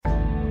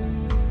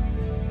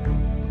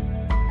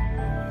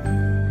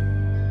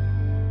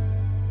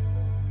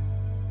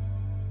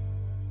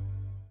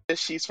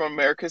She's from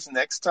America's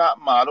Next Top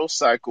Model,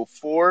 Cycle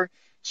 4.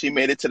 She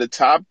made it to the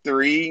top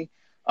three.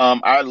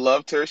 I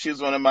loved her. She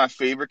was one of my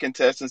favorite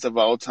contestants of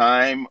all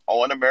time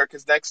on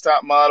America's Next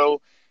Top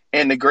Model.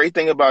 And the great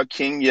thing about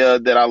Kenya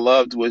that I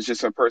loved was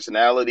just her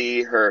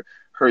personality, her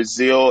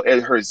zeal,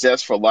 and her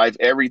zest for life.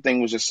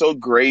 Everything was just so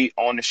great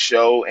on the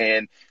show.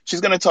 And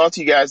she's going to talk to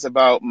you guys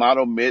about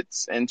model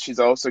myths, and she's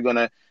also going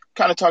to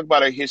kind of talk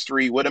about her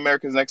history with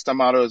America's Next Top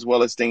Model as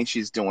well as things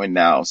she's doing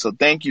now. So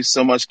thank you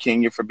so much,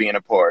 Kenya, for being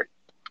a part.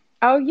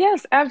 Oh,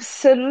 yes,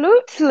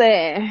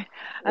 absolutely.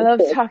 I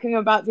love talking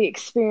about the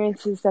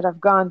experiences that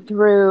I've gone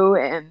through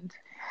and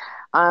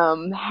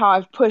how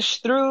I've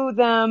pushed through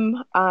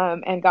them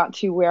and got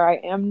to where I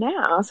am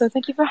now. So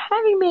thank you for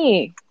having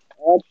me.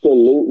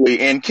 Absolutely.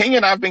 And Kenya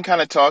and I've been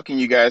kind of talking,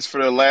 you guys,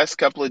 for the last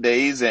couple of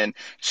days, and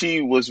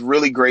she was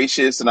really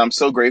gracious, and I'm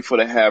so grateful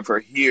to have her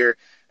here.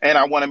 And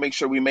I want to make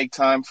sure we make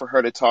time for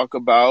her to talk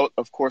about,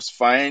 of course,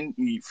 finding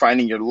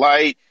your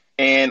light,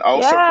 and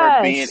also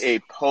her being Yes, a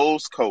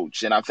pose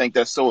coach. And I think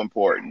that's so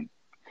important.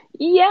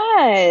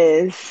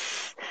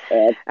 yes,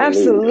 Absolutely.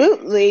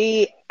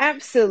 absolutely,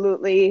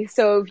 absolutely.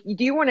 So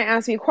do you want to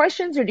ask me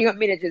questions or do you want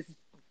me to just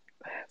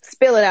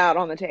spill it out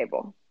on the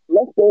table?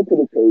 Let's go to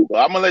the table.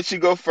 I'm gonna let you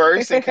go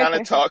first and kind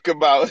of talk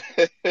about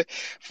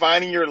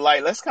finding your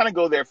light. Let's kind of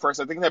go there first.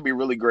 I think that'd be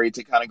really great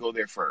to kind of go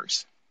there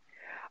first.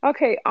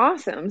 Okay,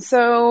 awesome.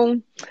 So,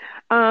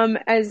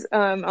 as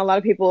a lot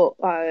of people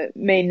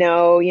may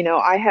know,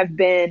 I have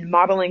been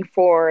modeling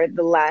for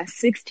the last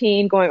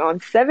 16, going on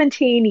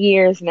 17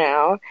 years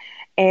now.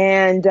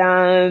 And,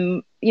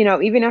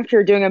 even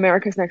after doing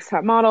America's Next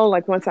Top Model,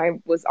 like once I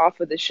was off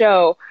of the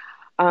show,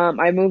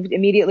 I moved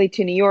immediately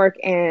to New York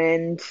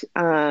and,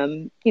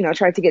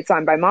 tried to get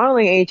signed by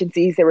modeling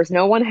agencies. There was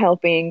no one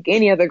helping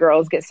any other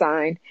girls get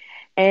signed.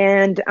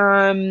 And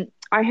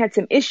I had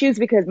some issues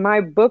because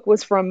my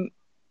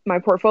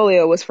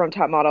portfolio was from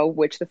Top Model,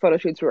 which the photo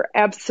shoots were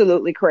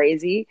absolutely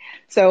crazy.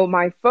 So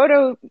my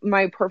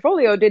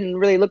portfolio didn't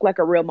really look like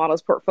a real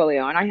model's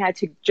portfolio. And I had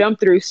to jump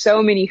through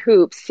so many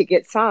hoops to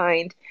get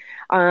signed,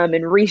 and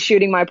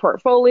reshooting my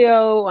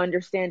portfolio,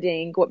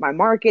 understanding what my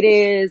market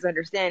is,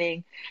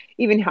 understanding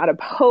even how to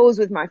pose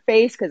with my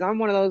face. Cause I'm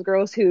one of those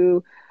girls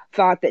who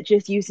thought that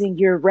just using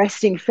your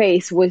resting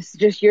face was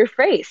just your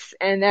face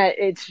and that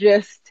it's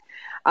just,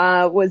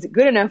 was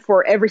good enough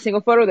for every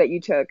single photo that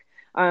you took.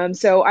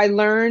 So I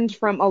learned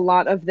from a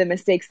lot of the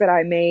mistakes that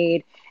I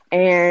made.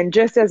 And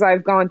just as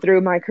I've gone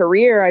through my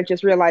career, I've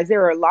just realized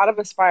there are a lot of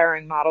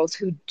aspiring models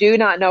who do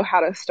not know how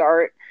to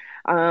start,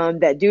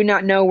 that do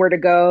not know where to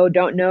go,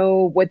 don't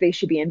know what they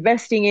should be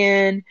investing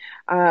in,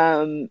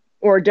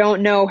 or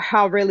don't know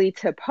how really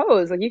to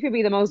pose. Like you could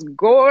be the most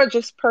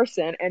gorgeous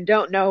person and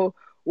don't know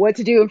what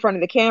to do in front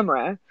of the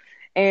camera.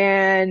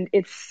 And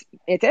it's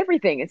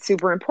everything. It's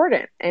super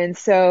important. And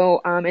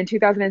so in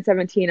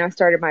 2017, I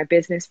started my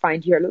business,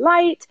 Find Your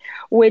Light,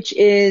 which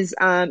is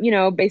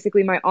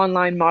basically my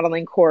online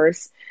modeling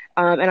course.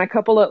 And I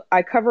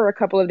cover a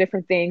couple of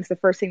different things. The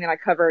first thing that I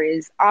cover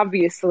is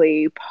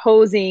obviously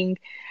posing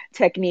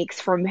techniques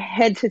from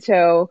head to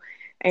toe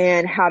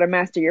and how to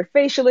master your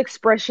facial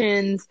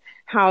expressions,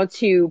 how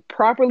to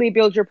properly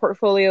build your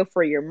portfolio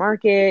for your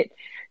market,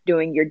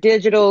 doing your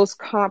digitals,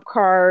 comp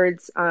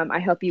cards. I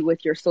help you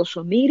with your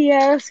social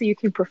media so you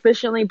can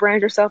proficiently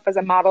brand yourself as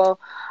a model,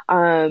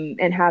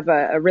 and have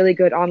a really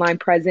good online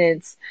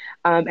presence.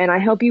 And I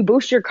help you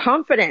boost your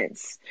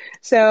confidence.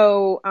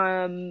 So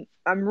I'm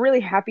really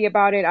happy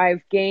about it.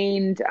 I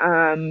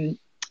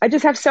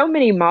just have so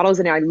many models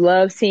and I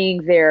love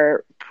seeing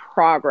their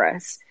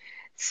progress.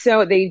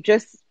 So they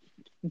just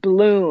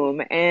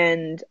bloom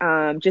and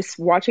just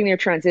watching their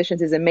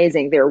transitions is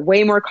amazing. They're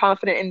way more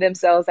confident in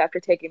themselves after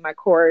taking my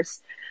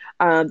course.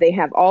 They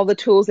have all the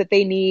tools that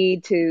they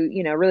need to,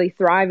 really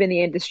thrive in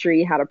the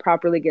industry, how to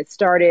properly get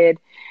started.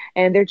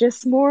 And they're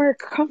just more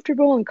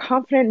comfortable and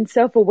confident and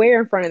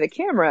self-aware in front of the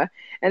camera.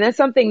 And that's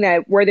something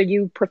that whether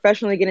you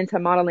professionally get into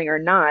modeling or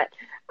not,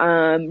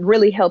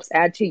 really helps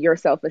add to your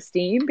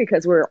self-esteem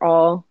because we're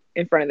all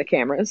in front of the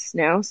cameras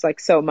now. It's like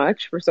so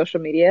much for social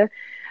media.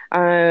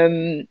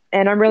 And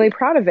I'm really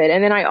proud of it.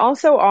 And then I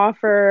also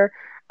offer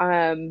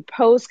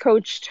pose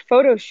coached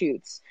photo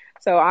shoots.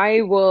 So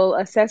I will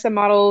assess a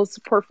model's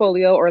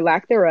portfolio or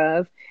lack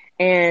thereof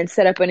and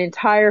set up an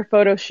entire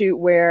photo shoot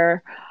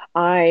where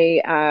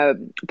I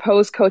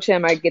pose coach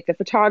them. I get the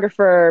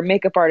photographer,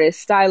 makeup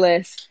artist,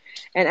 stylist,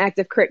 and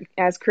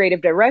as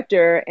creative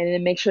director, and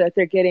then make sure that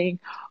they're getting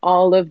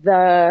all of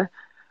the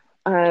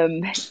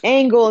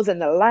angles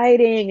and the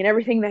lighting and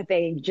everything that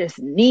they just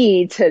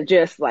need to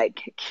just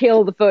like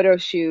kill the photo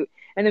shoot.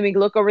 And then we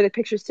look over the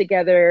pictures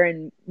together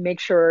and make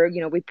sure,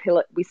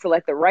 we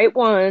select the right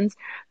ones.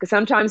 Because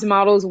sometimes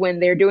models, when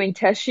they're doing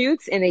test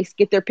shoots and they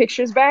get their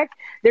pictures back,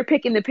 they're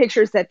picking the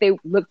pictures that they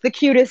look the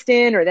cutest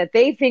in or that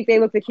they think they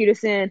look the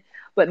cutest in,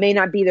 but may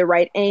not be the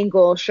right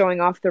angle,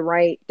 showing off the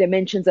right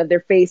dimensions of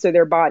their face or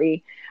their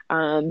body.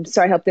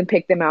 So I help them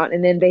pick them out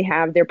and then they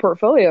have their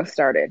portfolio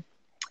started.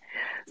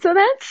 So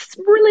that's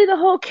really the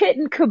whole kit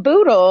and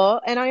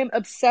caboodle, and I am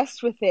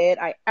obsessed with it.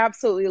 I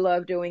absolutely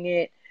love doing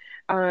it.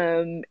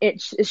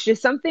 It's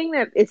just something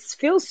that it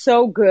feels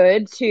so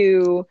good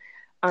to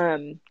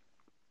um,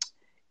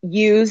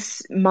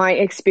 use my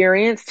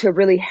experience to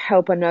really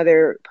help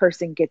another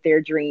person get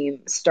their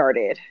dream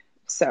started.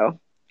 So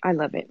I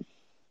love it.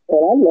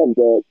 Oh, I love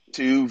that.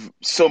 To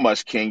so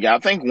much, King. I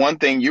think one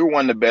thing, you're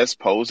one of the best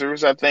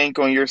posers, I think,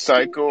 on your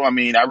cycle. I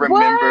mean, I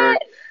remember.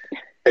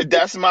 What?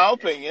 That's my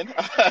opinion.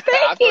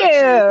 Thank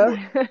you.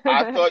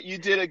 I thought you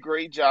did a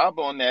great job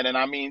on that. And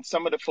I mean,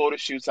 some of the photo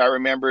shoots I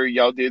remember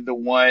y'all did the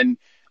one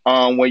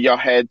where y'all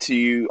had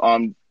to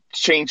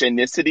change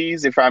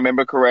ethnicities, if I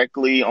remember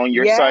correctly, on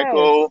your Yes.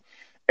 cycle.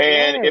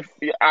 And Yes.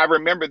 if I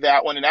remember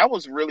that one, and that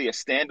was really a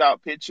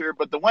standout picture.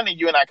 But the one that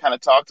you and I kind of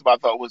talked about, I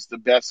thought was the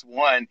best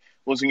one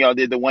was when y'all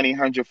did the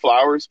 1-800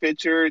 Flowers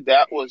picture.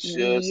 That was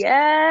just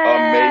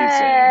amazing.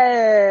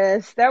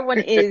 Yes. That one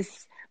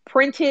is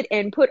printed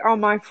and put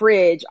on my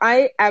fridge.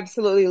 I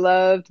absolutely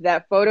loved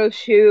that photo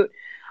shoot.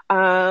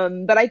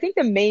 But I think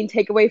the main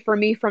takeaway for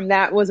me from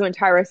that was when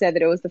Tyra said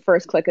that it was the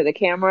first click of the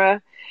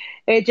camera.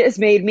 It just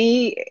made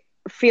me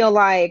feel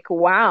like,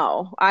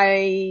 wow,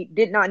 I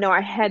did not know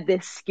I had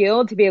this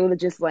skill to be able to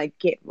just like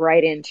get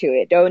right into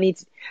it. Don't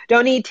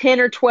need 10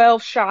 or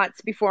 12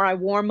 shots before I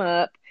warm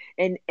up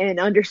and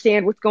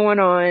understand what's going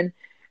on.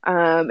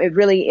 It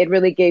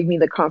really gave me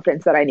the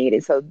confidence that I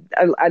needed. So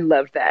I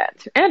loved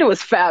that. And it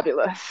was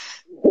fabulous.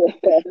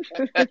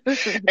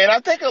 And I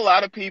think a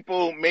lot of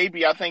people,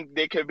 maybe I think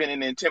there could have been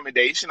an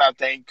intimidation, I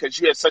think, because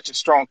you had such a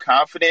strong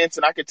confidence.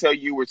 And I could tell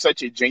you were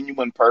such a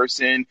genuine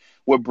person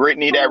with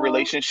Brittany, that Oh.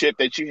 relationship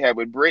that you had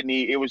with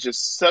Brittany. It was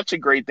just such a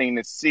great thing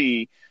to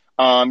see.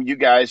 You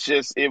guys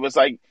just, it was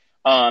like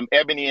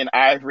Ebony and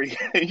Ivory.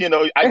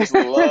 I just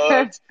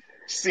loved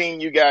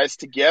seeing you guys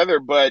together.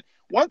 But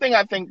one thing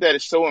I think that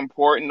is so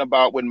important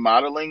about with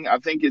modeling, I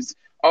think is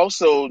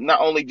also not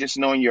only just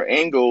knowing your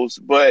angles,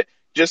 but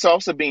just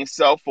also being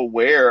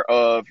self-aware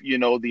of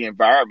the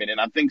environment. And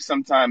I think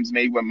sometimes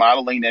maybe when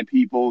modeling that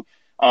people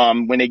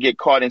when they get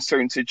caught in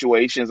certain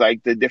situations,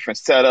 like the different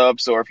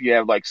setups, or if you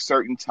have like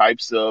certain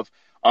types of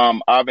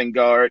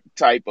avant-garde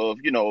type of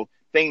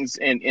things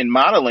in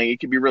modeling, it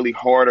can be really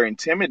hard or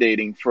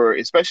intimidating for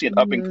especially an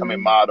up and coming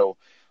Hmm. model.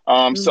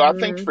 So I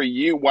think Hmm. for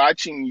you,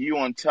 watching you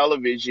on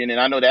television, and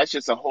I know that's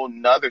just a whole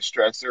nother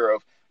stressor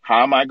of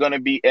how am I going to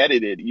be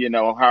edited?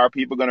 How are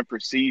people going to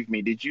perceive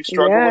me? Did you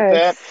struggle with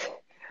that? Yes.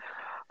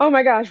 Oh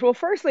my gosh. Well,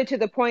 firstly, to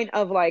the point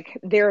of like,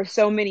 there are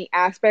so many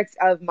aspects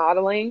of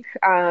modeling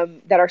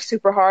that are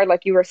super hard,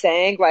 like you were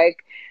saying.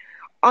 Like,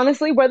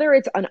 honestly, whether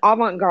it's an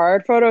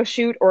avant-garde photo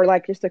shoot or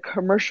like just a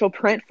commercial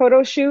print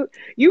photo shoot,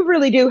 you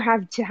really do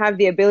have to have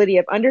the ability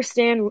of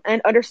understanding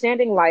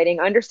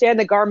lighting, understand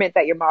the garment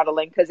that you're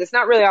modeling, because it's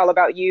not really all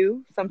about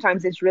you.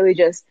 Sometimes it's really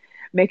just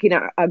making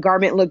a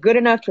garment look good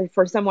enough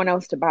for someone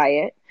else to buy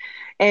it.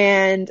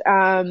 And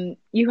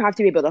you have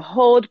to be able to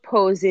hold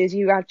poses.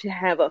 You have to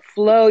have a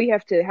flow. You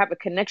have to have a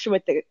connection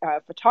with the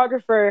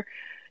photographer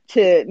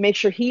to make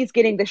sure he's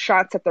getting the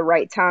shots at the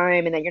right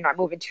time and that you're not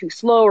moving too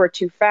slow or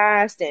too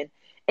fast, and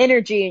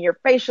energy and your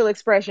facial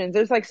expressions.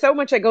 There's like so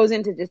much that goes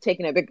into just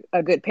taking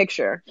a good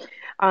picture.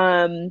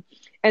 Um,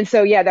 and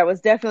so, yeah, that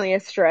was definitely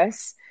a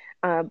stress.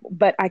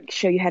 But I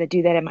show you how to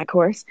do that in my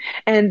course.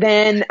 And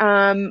then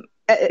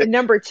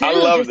number I two,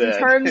 love just in that.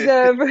 terms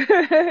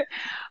of,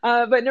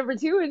 but number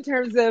two, in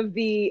terms of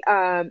the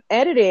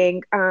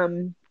editing,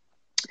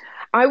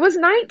 I was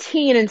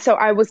 19, and so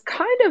I was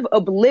kind of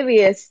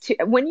oblivious to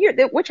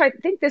which I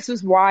think this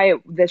was why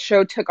the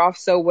show took off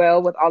so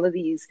well with all of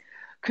these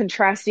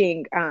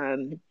contrasting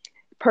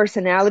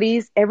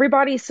personalities.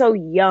 Everybody's so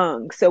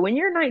young. So when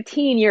you're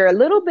 19, you're a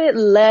little bit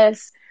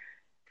less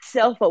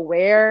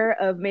self-aware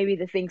of maybe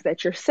the things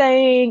that you're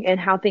saying and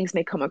how things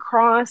may come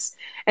across.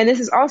 And this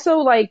is also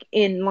like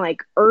in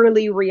like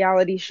early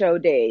reality show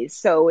days.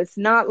 So it's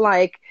not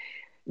like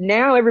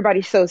now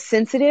everybody's so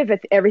sensitive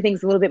if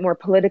everything's a little bit more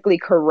politically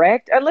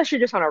correct, unless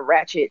you're just on a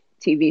ratchet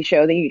TV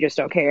show, then you just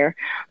don't care.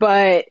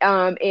 But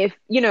if,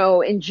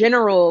 in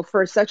general,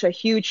 for such a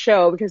huge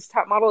show, because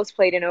Top Model is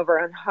played in over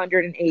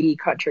 180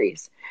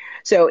 countries,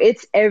 so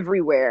it's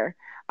everywhere.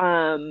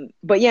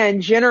 But yeah, in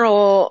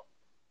general,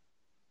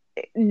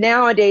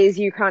 nowadays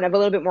you're kind of a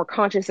little bit more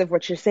conscious of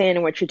what you're saying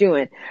and what you're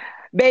doing.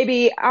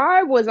 Baby,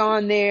 I was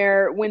on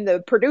there when the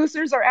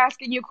producers are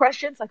asking you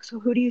questions like, so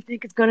who do you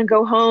think is going to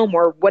go home,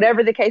 or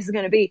whatever the case is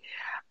going to be.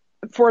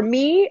 For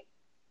me,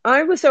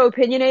 I was so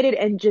opinionated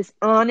and just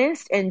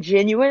honest and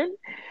genuine.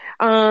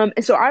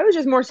 And so I was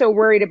just more so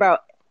worried about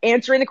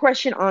answering the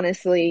question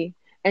honestly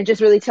and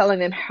just really telling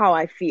them how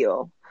I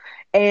feel.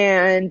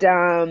 And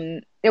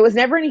it was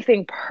never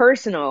anything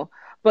personal.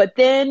 But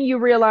then you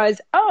realize,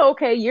 oh,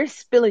 okay, you're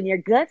spilling your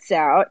guts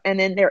out, and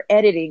then they're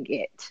editing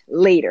it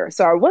later.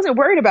 So I wasn't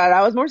worried about it.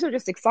 I was more so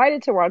just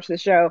excited to watch the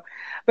show,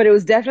 but it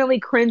was definitely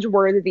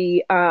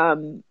cringeworthy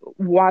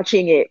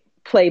watching it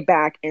play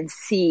back and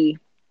see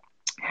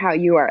how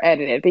you are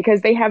edited,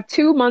 because they have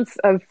 2 months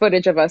of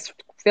footage of us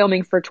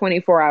filming for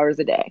 24 hours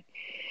a day.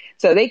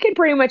 So they can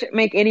pretty much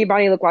make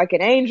anybody look like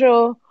an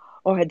angel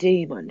or a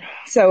demon.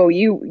 So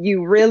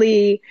you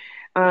really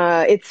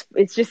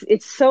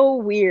it's so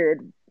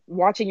weird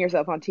watching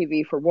yourself on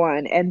TV for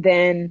one, and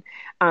then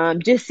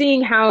just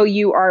seeing how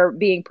you are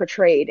being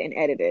portrayed and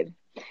edited.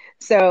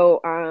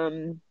 So,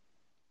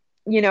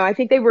 I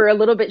think they were a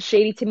little bit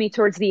shady to me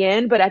towards the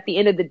end, but at the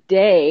end of the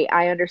day,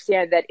 I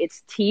understand that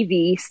it's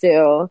TV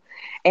still,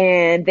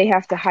 and they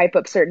have to hype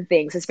up certain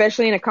things,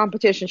 especially in a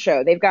competition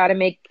show. It's got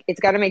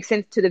to make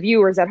sense to the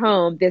viewers at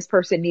home. This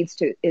person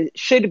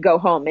should go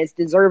home, is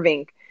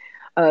deserving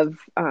of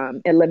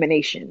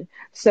elimination.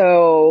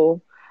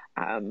 So,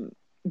 um,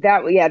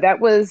 that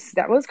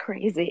was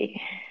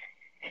crazy.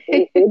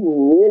 It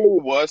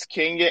really was,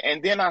 Kenya.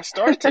 And then I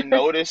started to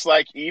notice,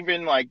 like,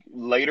 even like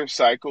later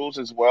cycles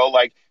as well,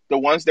 like the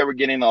ones that were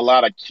getting a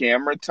lot of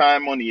camera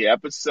time on the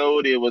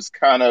episode, it was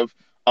kind of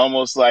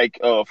almost like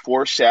a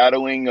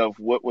foreshadowing of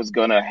what was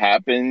going to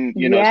happen,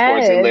 as far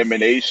as Yes.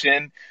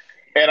 elimination.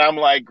 And I'm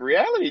like,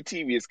 reality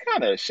TV is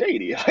kind of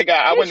shady. Like,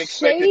 I It's wouldn't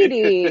expect it.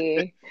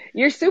 shady.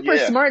 You're super Yeah.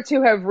 smart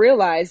to have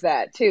realized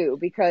that too,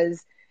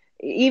 because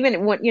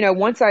even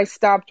once I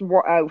stopped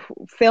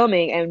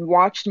filming and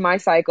watched my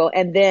cycle,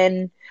 and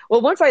then,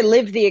 well, once I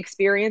lived the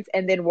experience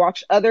and then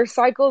watched other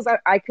cycles,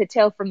 I could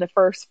tell from the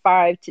first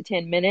 5 to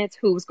 10 minutes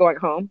who was going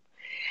home.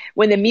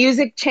 When the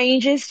music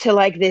changes to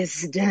like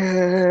this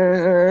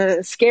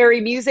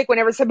scary music,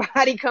 whenever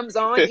somebody comes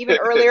on, even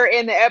earlier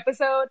in the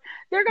episode,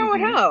 they're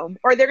going hmm home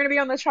or they're going to be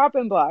on the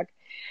chopping block.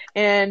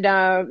 And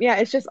yeah,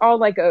 it's just all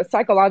like a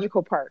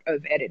psychological part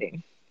of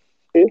editing.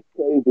 It's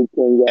crazy,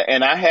 Kenya.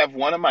 And I have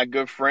one of my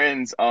good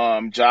friends,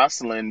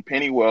 Jocelyn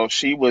Pennywell.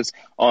 She was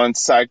on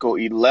Cycle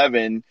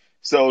 11.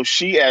 So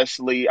she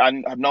actually,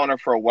 I've known her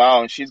for a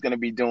while, and she's going to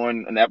be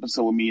doing an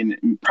episode with me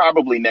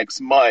probably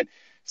next month.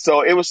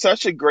 So it was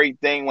such a great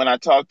thing when I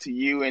talked to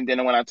you, and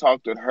then when I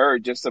talked with her,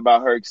 just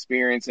about her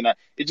experience. And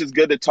it's just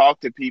good to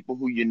talk to people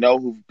who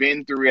who've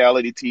been through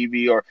reality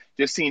TV or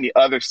just seen the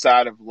other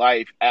side of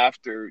life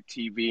after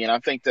TV. And I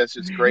think that's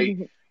just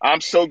great.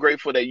 I'm so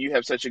grateful that you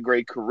have such a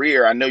great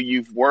career. I know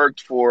you've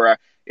worked for,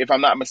 if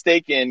I'm not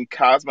mistaken,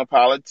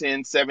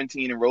 Cosmopolitan,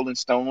 17, and Rolling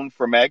Stone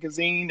for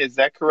magazine. Is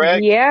that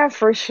correct? Yeah,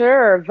 for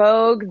sure.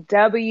 Vogue,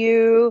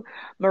 W,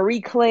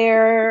 Marie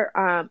Claire,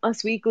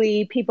 Us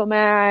Weekly, People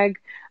Mag,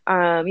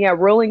 yeah,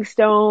 Rolling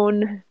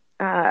Stone,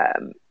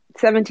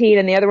 17,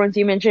 and the other ones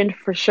you mentioned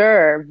for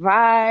sure.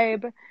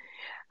 Vibe.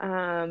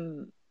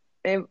 Um,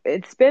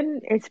 it's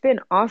been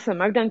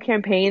awesome. I've done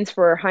campaigns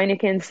for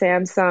Heineken,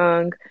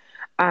 Samsung,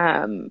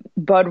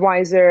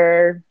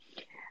 Budweiser.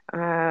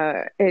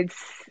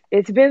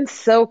 It's been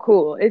so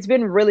cool. It's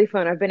been really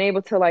fun. I've been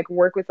able to like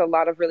work with a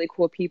lot of really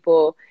cool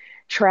people,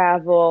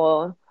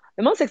 travel.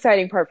 The most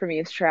exciting part for me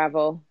is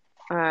travel.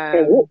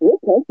 And what, Um,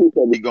 what countries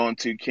have you gone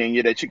to,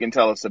 Kenya, that you can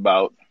tell us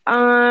about?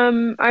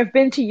 I've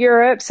been to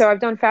Europe, so I've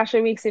done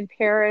fashion weeks in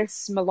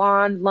Paris,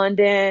 Milan,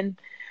 London,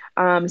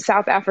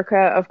 South Africa,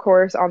 of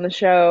course, on the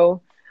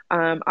show,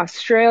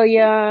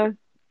 Australia,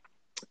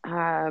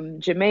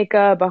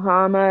 Jamaica,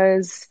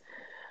 Bahamas.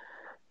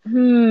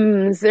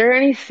 Is there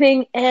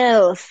anything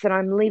else that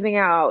I'm leaving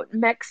out?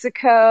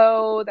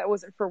 Mexico, that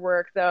wasn't for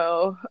work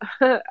though.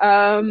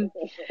 Um,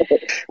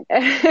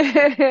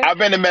 I've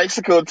been to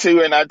Mexico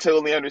too, and I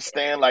totally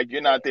understand. Like,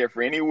 you're not there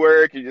for any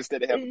work, you're just there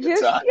to have a good just,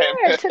 time.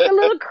 yeah, took a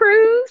little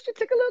cruise. Just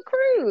took a little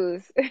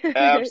cruise.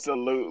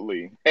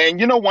 Absolutely.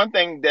 And one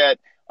thing that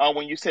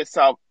when you said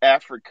South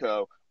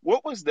Africa,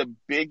 what was the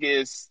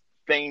biggest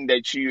thing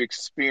that you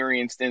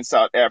experienced in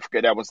South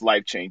Africa that was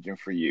life changing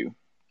for you?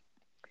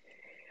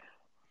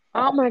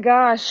 Oh my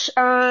gosh.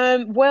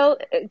 Well,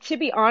 to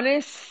be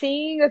honest,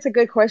 that's a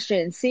good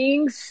question.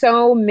 Seeing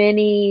so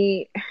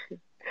many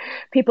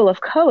people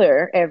of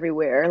color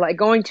everywhere, like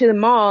going to the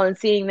mall and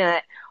seeing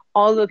that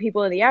all the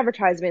people in the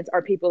advertisements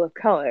are people of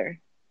color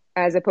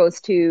as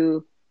opposed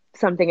to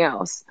something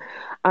else.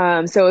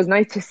 So it was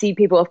nice to see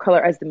people of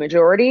color as the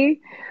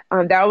majority.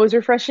 That was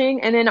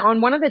refreshing. And then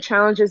on one of the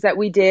challenges that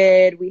we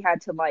did, we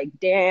had to like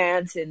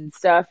dance and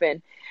stuff,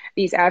 and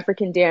these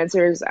African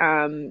dancers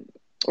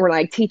were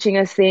like teaching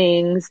us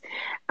things.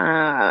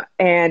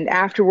 And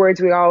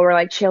afterwards, we all were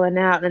like chilling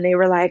out, and they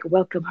were like,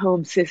 "Welcome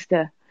home,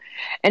 sister."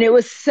 And it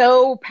was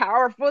so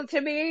powerful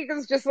to me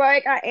because just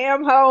like I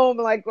am home.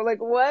 Like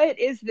what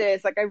is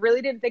this? Like I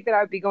really didn't think that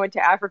I would be going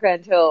to Africa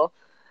until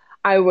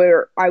I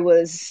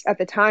was at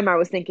the time I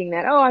was thinking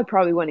that, oh, I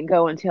probably wouldn't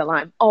go until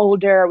I'm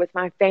older with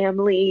my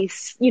family,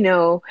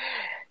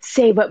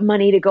 save up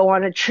money to go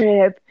on a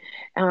trip.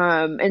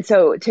 And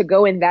so to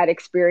go in that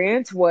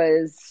experience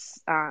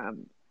was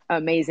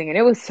amazing, and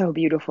it was so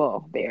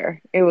beautiful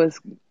there. It was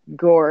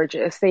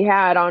gorgeous. They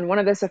had on one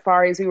of the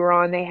safaris we were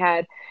on, they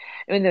had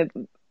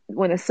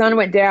when the sun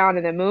went down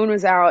and the moon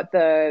was out,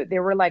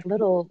 there were like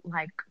little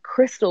like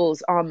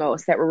crystals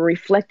almost that were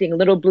reflecting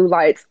little blue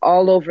lights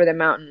all over the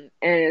mountain.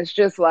 And it's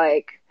just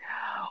like,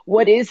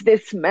 what is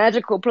this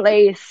magical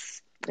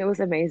place? It was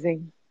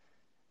amazing.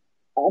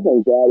 I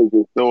think that is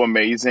just so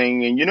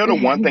amazing. And the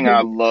one thing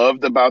I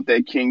loved about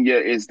that, Kenya,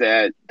 is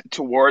that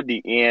toward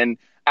the end,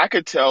 I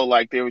could tell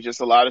like there was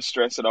just a lot of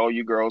stress that all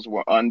you girls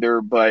were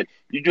under, but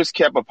you just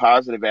kept a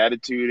positive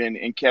attitude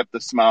and kept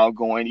the smile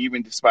going,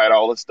 even despite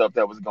all the stuff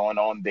that was going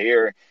on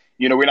there.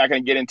 we're not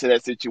going to get into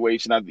that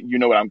situation. You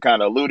know what I'm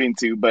kind of alluding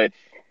to, but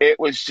it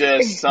was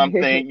just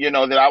something,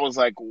 that I was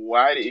like,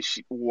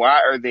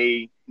 why are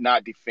they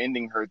not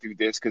defending her through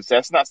this? Because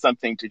that's not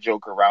something to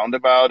joke around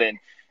about. And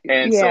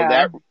so Yeah.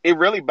 that it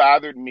really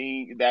bothered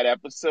me, that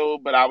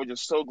episode, but I was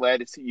just so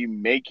glad to see you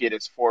make it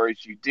as far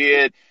as you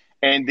did.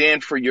 And then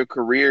for your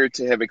career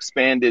to have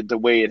expanded the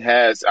way it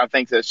has, I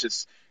think it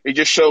just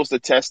shows the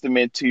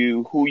testament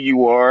to who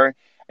you are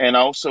and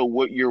also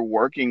what you're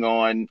working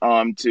on,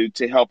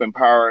 to help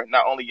empower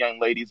not only young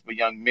ladies but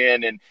young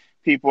men and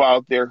people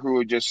out there who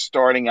are just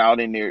starting out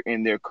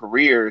in their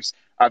careers.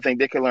 I think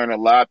they can learn a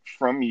lot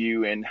from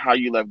you and how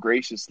you love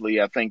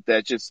graciously. I think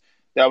that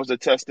was a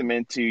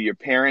testament to your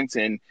parents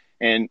and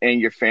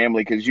your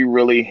family, because you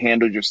really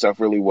handled yourself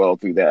really well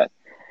through that.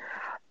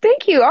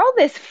 Thank you. All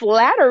this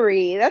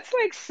flattery. That's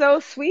like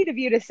so sweet of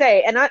you to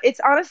say. And it's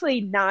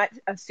honestly not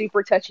a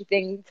super touchy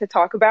thing to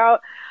talk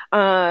about.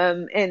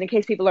 And in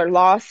case people are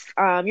lost,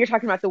 you're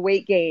talking about the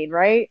weight gain,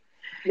 right?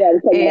 Yeah,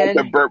 we're talking about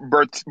the And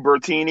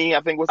Bertini,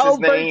 I think was his oh,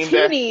 name.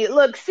 That Bertini.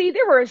 Look, see,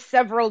 there were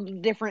several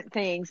different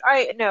things.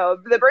 I know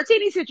the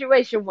Bertini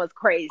situation was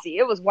crazy.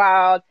 It was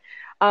wild.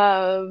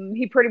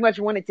 He pretty much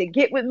wanted to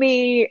get with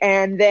me,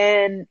 and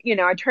then,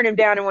 I turned him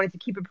down and wanted to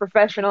keep it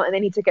professional, and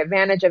then he took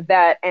advantage of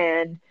that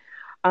and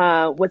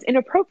was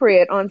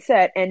inappropriate on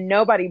set, and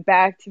nobody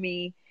backed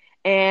me.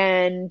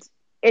 And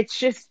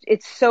it's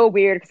so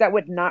weird because that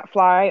would not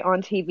fly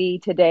on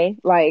TV today,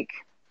 like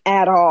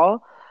at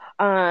all.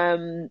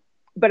 Um,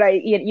 but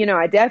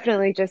I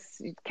definitely just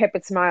kept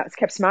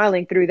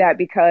smiling through that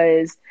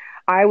because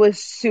I was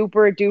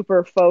super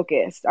duper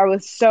focused. I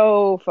was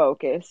so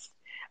focused.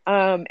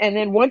 And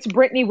then once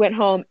Brittany went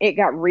home, it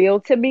got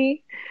real to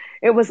me.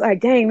 It was like,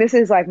 dang, this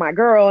is like my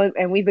girl,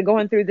 and we've been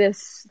going through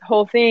this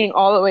whole thing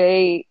all the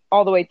way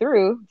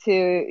through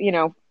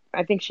to,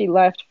 I think she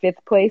left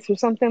fifth place or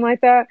something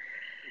like that.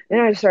 Then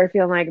I just started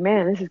feeling like,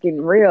 man, this is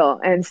getting real.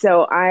 And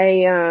so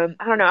I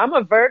don't know, I'm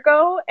a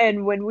Virgo,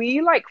 and when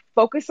we like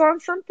focus on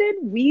something,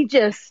 we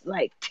just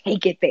like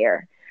take it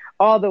there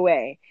all the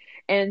way.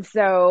 And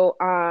so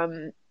I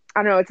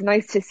don't know, it's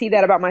nice to see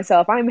that about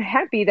myself. I'm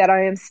happy that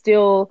I am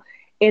still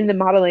in the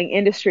modeling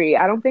industry.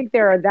 I don't think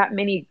there are that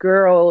many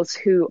girls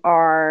who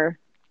are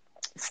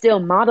still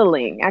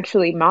modeling,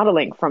 actually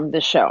modeling from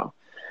the show.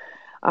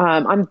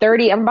 I'm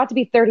 30, I'm about to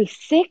be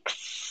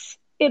 36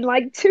 in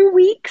like 2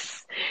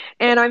 weeks.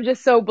 And I'm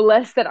just so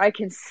blessed that I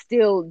can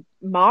still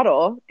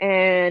model,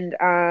 and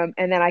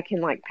then I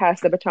can like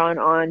pass the baton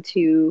on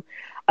to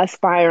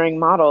aspiring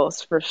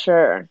models for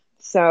sure.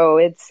 So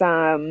it's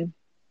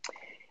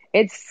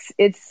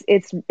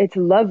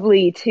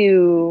lovely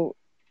to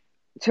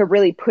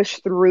really push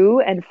through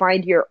and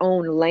find your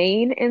own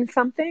lane in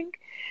something,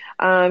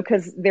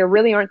 because there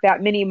really aren't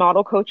that many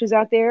model coaches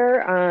out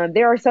there.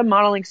 There are some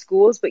modeling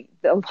schools, but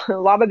a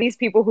lot of these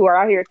people who are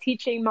out here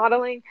teaching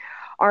modeling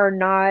are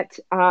not,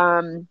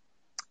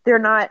 they're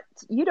not,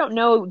 you don't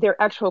know their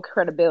actual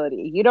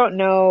credibility. You don't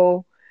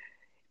know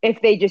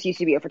if they just used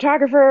to be a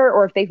photographer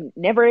or if they've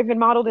never even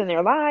modeled in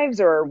their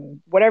lives or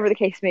whatever the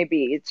case may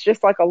be. It's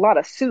just like a lot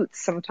of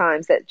suits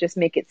sometimes that just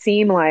make it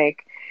seem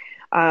like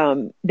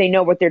they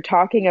know what they're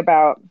talking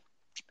about.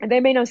 And they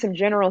may know some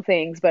general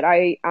things, but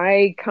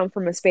I come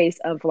from a space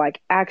of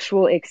like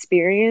actual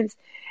experience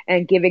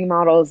and giving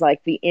models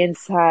like the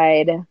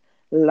inside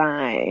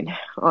line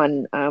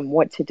on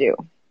what to do.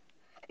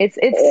 It's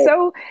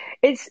so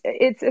it's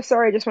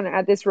sorry, I just want to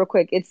add this real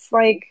quick. It's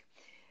like,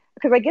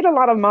 because I get a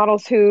lot of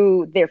models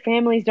who their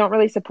families don't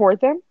really support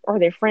them or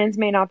their friends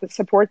may not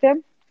support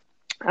them,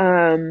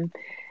 um,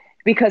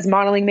 because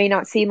modeling may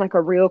not seem like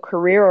a real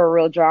career or a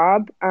real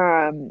job.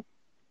 And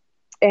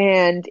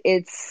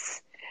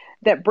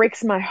that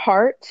breaks my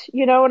heart.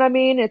 You know what I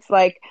mean? It's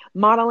like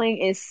modeling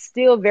is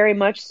still very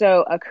much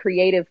so a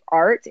creative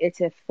art.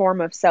 It's a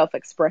form of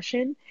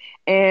self-expression.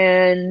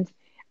 And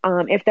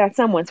if that's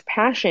someone's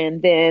passion,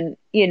 then,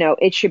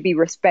 it should be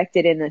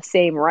respected in the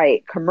same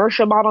right.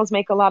 Commercial models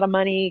make a lot of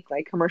money,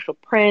 like commercial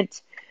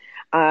print.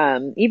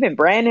 Even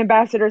brand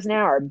ambassadors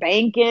now are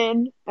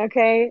banking,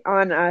 okay,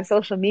 on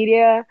social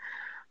media.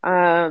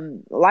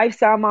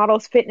 Lifestyle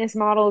models, fitness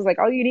models, like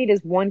all you need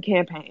is one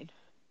campaign,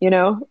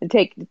 and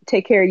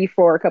take care of you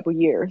for a couple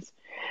years.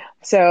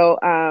 So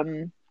I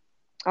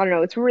don't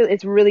know,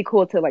 it's really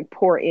cool to like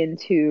pour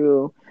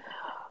into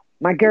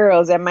my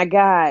girls and my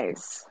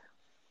guys.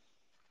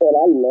 And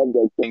I love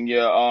that thing.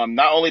 Yeah,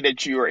 not only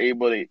that you are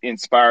able to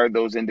inspire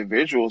those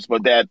individuals,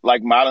 but that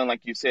like modeling,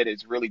 like you said,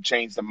 has really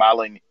changed the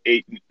modeling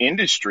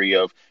industry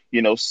of,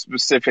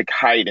 specific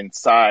height and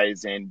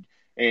size and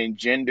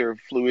gender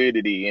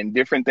fluidity and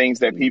different things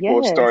that people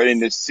are starting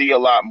Yes. to see a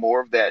lot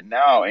more of that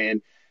now.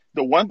 And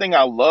the one thing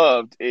I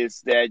loved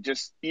is that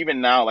just even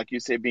now, like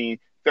you said, being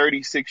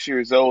 36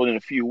 years old in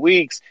a few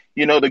weeks,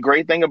 the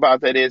great thing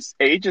about that is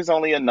age is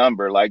only a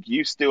number. Like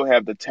you still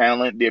have the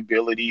talent, the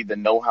ability, the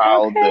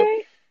know-how,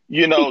 Okay.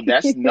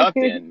 that's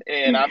nothing.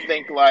 And I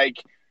think like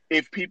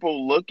if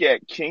people look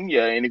at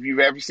Kenya, and if you've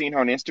ever seen her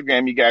on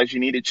Instagram, you guys, you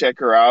need to check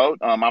her out.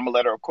 I'm gonna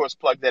let her, of course,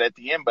 plug that at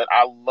the end. But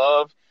I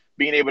love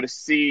being able to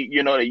see,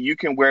 that you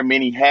can wear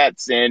many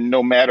hats, and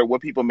no matter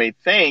what people may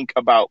think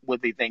about what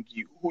they think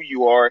who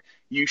you are,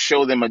 you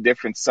show them a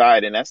different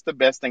side. And that's the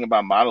best thing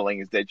about modeling,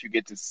 is that you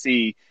get to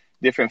see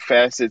different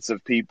facets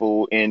of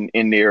people in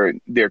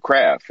their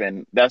craft.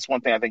 And that's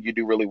one thing I think you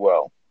do really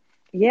well.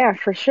 Yeah,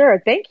 for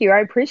sure. Thank you. I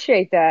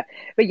appreciate that.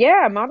 But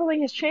yeah,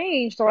 modeling has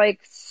changed like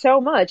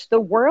so much. The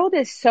world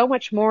is so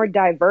much more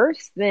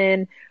diverse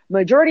than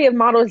majority of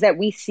models that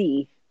we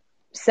see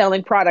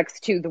selling products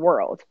to the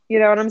world. You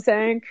know what I'm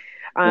saying?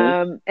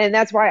 And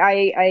that's why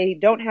I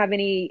don't have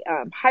any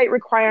height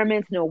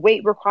requirements, no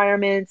weight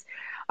requirements.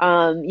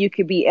 You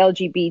could be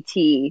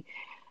LGBT,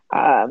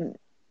 um,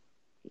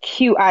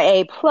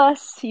 QIA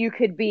plus. You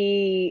could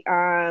be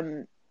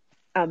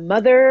a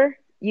mother.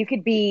 You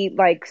could be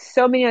like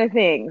so many other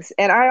things.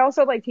 And I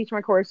also like teach my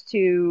course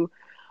to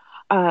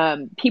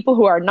people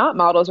who are not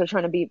models or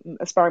trying to be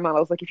aspiring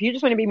models. Like if you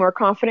just want to be more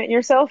confident in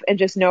yourself and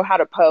just know how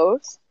to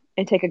pose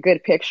and take a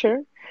good picture,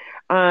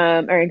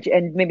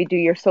 and maybe do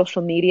your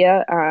social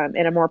media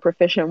in a more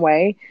proficient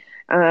way.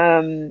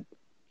 Um,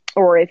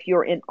 or if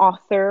you're an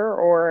author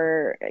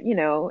or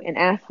an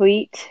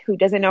athlete who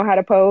doesn't know how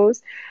to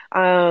pose,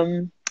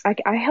 I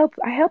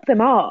help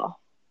them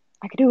all.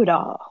 I could do it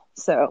all.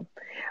 So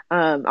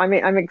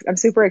I'm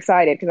super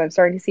excited because I'm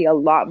starting to see a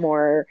lot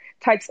more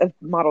types of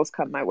models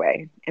come my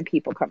way and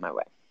people come my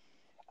way.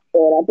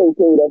 And I think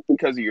too that's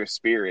because of your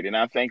spirit. And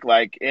I think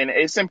and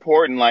it's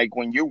important, like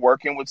when you're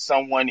working with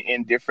someone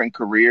in different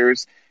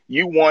careers,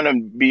 you want to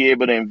be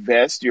able to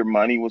invest your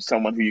money with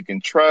someone who you can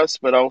trust,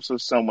 but also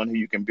someone who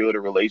you can build a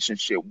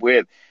relationship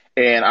with.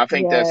 And I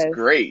think that's Yes,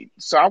 great.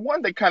 So I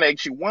wanted to kind of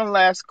ask you one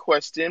last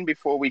question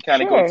before we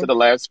kind of go to sure. the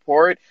last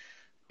part.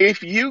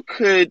 If you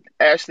could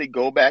actually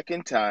go back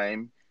in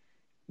time,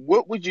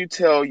 what would you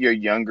tell your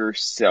younger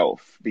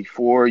self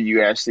before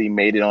you actually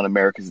made it on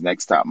America's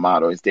Next Top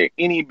Model? Is there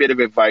any bit of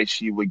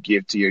advice you would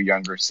give to your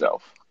younger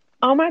self?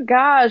 Oh my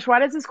gosh, why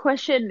does this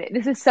question?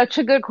 This is such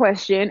a good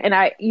question,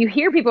 and you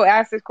hear people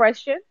ask this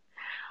question,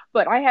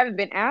 but I haven't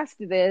been asked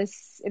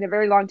this in a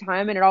very long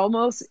time, and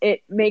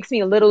it makes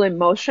me a little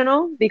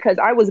emotional because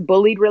I was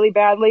bullied really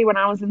badly when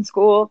I was in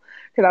school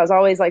because I was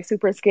always like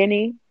super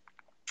skinny,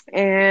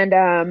 and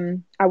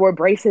I wore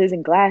braces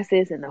and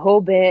glasses and the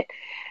whole bit.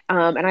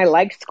 And I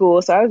liked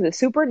school, so I was a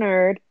super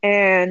nerd,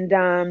 and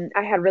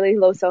I had really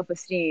low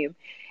self-esteem.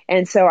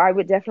 And so I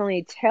would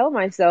definitely tell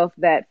myself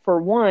that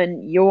for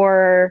one,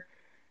 your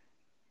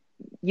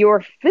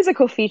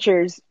physical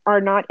features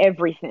are not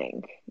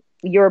everything.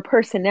 Your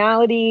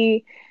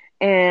personality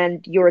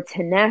and your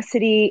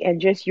tenacity and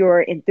just your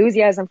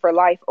enthusiasm for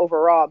life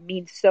overall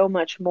means so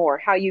much more.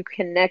 How you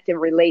connect and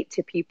relate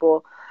to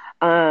people,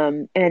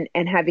 and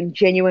having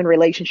genuine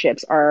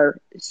relationships are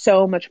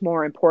so much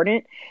more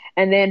important.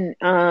 And then,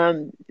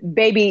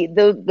 baby,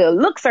 the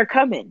looks are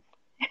coming.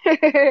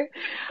 You're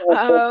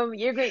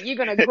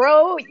gonna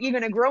grow. You're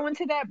gonna grow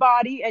into that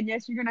body, and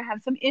yes, you're gonna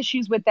have some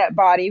issues with that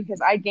body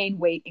because I gained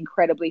weight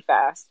incredibly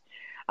fast.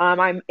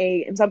 I'm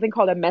something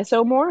called a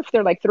mesomorph.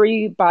 They're like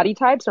three body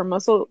types or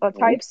muscle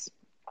types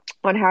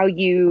on how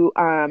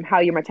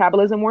your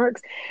metabolism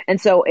works.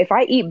 And so if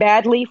I eat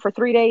badly for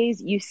 3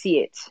 days, you see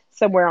it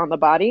somewhere on the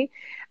body.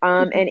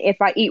 And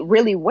if I eat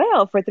really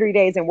well for 3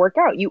 days and work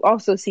out, you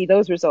also see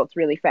those results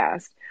really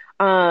fast.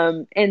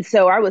 And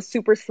so I was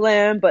super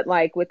slim, but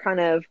like with kind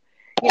of,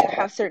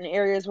 have certain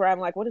areas where I'm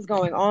like, what is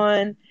going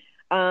on?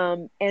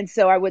 And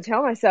so I would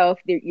tell myself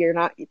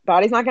that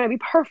body's not going to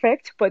be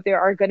perfect, but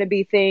there are going to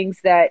be things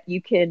that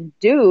you can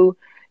do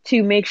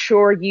to make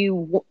sure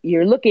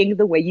you're looking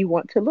the way you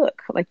want to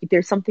look. Like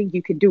there's something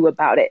you can do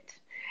about it.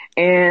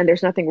 And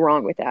there's nothing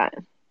wrong with that.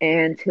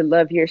 And to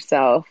love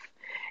yourself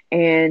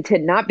and to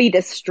not be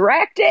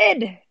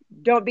distracted.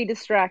 Don't be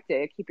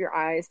distracted. Keep your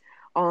eyes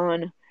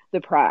on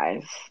the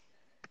prize.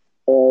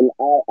 And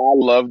I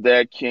love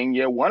that,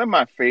 Kenya. One of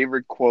my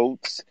favorite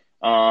quotes,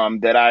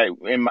 I'm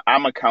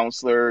a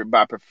counselor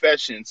by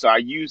profession, so I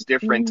use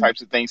different Mm,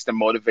 types of things to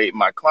motivate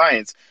my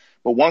clients.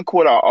 But one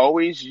quote I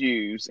always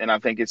use, and I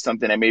think it's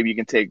something that maybe you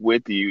can take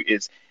with you,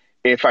 is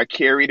if I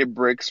carry the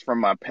bricks from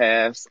my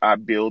past, I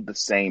build the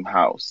same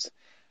house.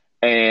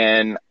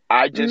 And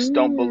I just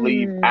don't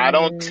believe, I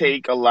don't mm.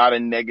 take a lot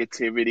of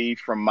negativity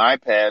from my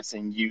past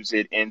and use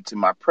it into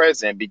my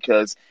present,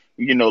 because,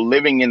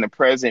 living in the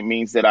present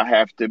means that I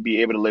have to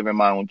be able to live in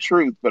my own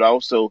truth, but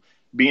also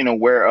being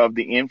aware of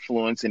the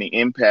influence and the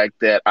impact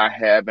that I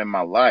have in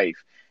my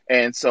life.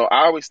 And so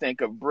I always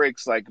think of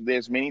bricks like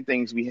there's many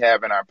things we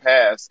have in our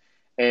past,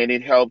 and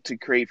it helped to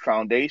create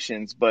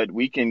foundations, but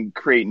we can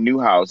create new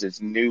houses,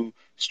 new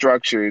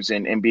structures,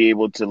 and be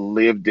able to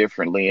live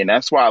differently. And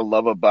that's what I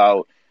love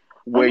about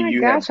Oh where my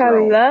you have gosh, I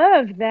grown.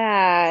 love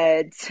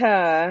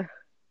that.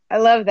 I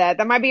love that.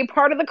 That might be a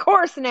part of the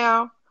course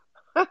now.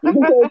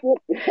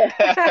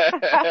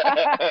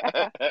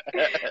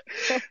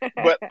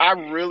 But I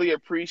really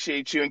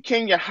appreciate you. And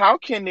Kenya, how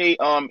can they,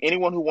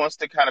 anyone who wants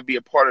to kind of be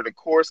a part of the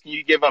course, can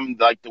you give them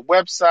like the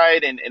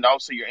website and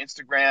also your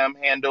Instagram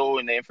handle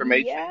and the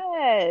information?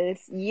 Yes,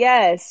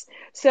 yes.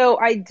 So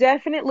I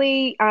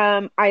definitely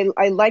I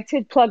like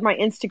to plug my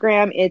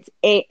Instagram.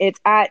 It's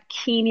at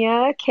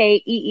Kenya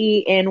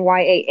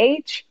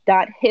KEENYAH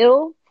dot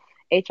Hill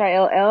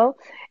HILL,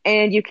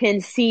 and you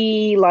can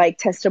see like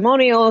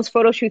testimonials,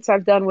 photo shoots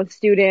I've done with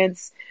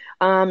students,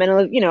 and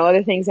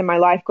other things in my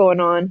life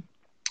going on.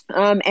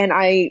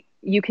 And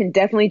you can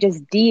definitely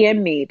just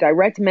DM me,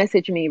 direct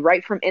message me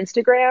right from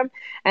Instagram,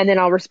 and then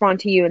I'll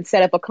respond to you and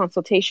set up a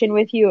consultation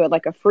with you,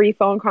 like a free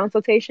phone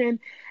consultation.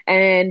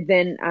 And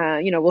then,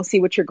 we'll see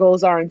what your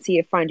goals are and see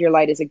if Find Your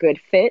Light is a good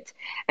fit.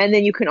 And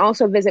then you can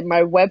also visit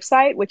my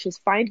website, which is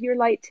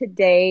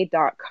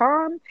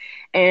findyourlighttoday.com.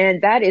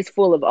 And that is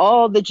full of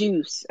all the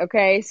juice.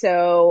 Okay.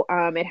 So,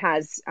 it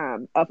has,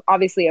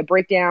 obviously a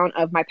breakdown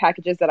of my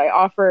packages that I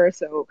offer.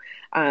 So,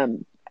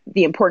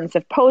 the importance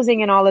of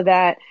posing and all of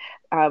that,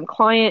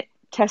 client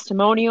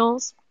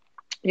testimonials.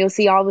 You'll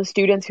see all the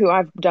students who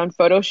I've done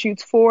photo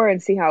shoots for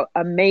and see how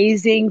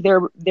amazing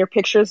their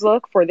pictures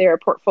look for their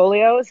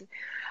portfolios.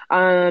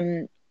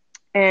 And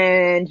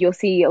you'll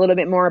see a little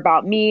bit more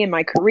about me and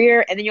my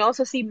career. And then you'll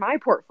also see my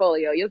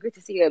portfolio. You'll get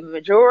to see a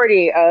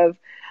majority of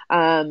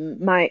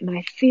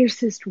my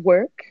fiercest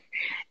work.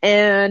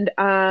 And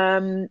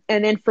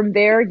then from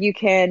there you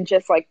can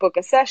just like book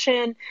a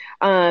session.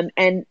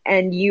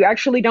 And you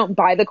actually don't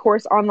buy the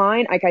course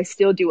online. Like I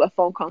still do a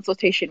phone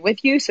consultation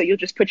with you. So you'll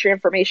just put your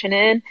information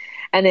in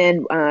and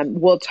then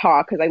we'll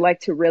talk, because I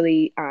like to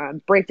really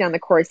break down the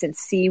course and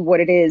see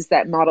what it is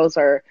that models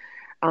are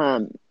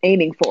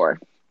aiming for.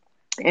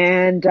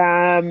 And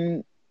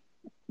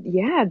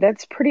yeah,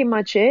 that's pretty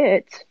much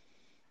it.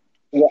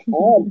 Well,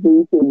 I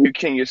appreciate you,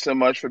 Kenya, so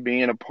much for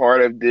being a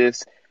part of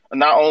this,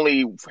 not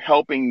only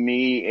helping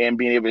me and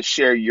being able to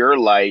share your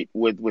light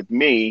with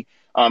me,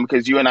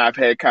 because you and I have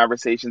had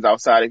conversations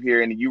outside of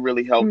here, and you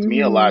really helped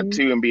me a lot Hmm.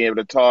 too, and being able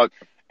to talk.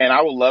 And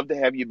I would love to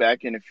have you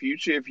back in the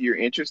future if you're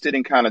interested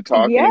in kind of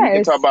talking, and we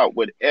can talk Yes, about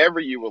whatever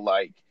you would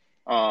like.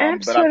 But I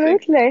think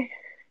absolutely.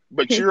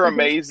 but you're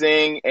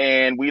amazing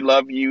and we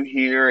love you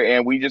here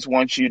and we just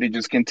want you to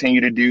just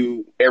continue to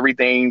do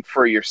everything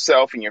for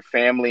yourself and your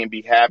family and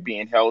be happy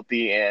and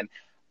healthy, and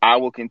I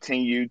will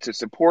continue to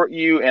support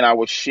you and I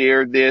will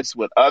share this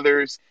with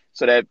others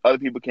so that other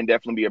people can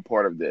definitely be a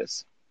part of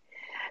this.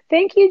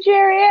 Thank you,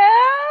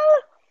 Jeriel.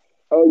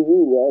 Oh,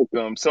 you're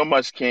welcome so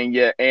much,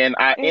 Kenya. And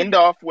I end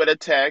off with a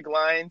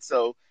tagline.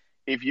 So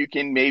if you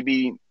can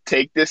maybe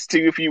take this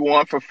too, if you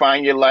want, for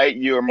Find Your Light,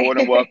 you are more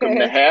than welcome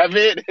to have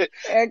it. But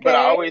I Okay.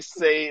 always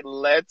say,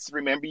 let's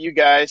remember, you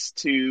guys,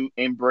 to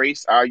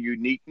embrace our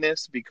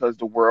uniqueness because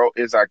the world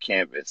is our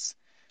canvas.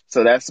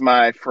 So that's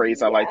my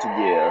phrase I like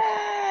to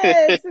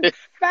Yes.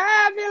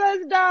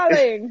 Fabulous,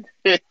 darling.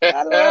 I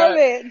love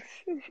give.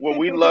 Well,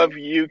 we it. love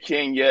you,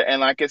 Kenya.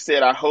 And like I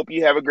said, I hope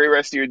you have a great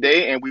rest of your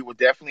day and we will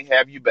definitely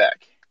have you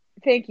back.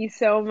 Thank you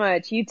so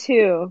much. You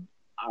too.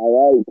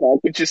 All right. Talk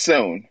with you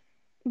soon.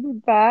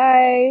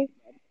 Bye.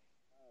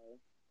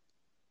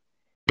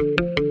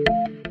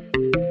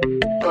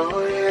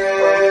 Oh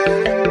yeah,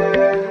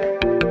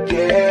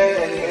 yeah,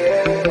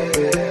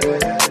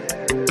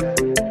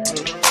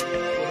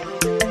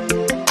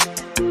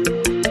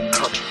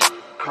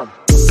 come.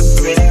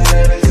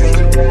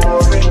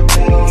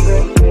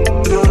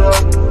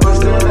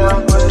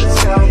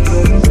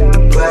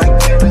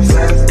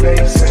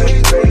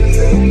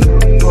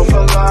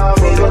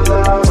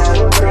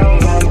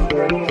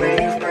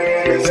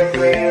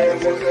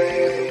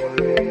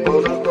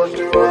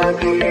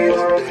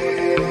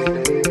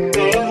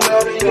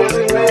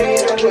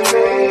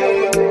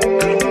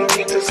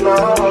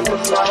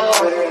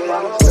 Slow,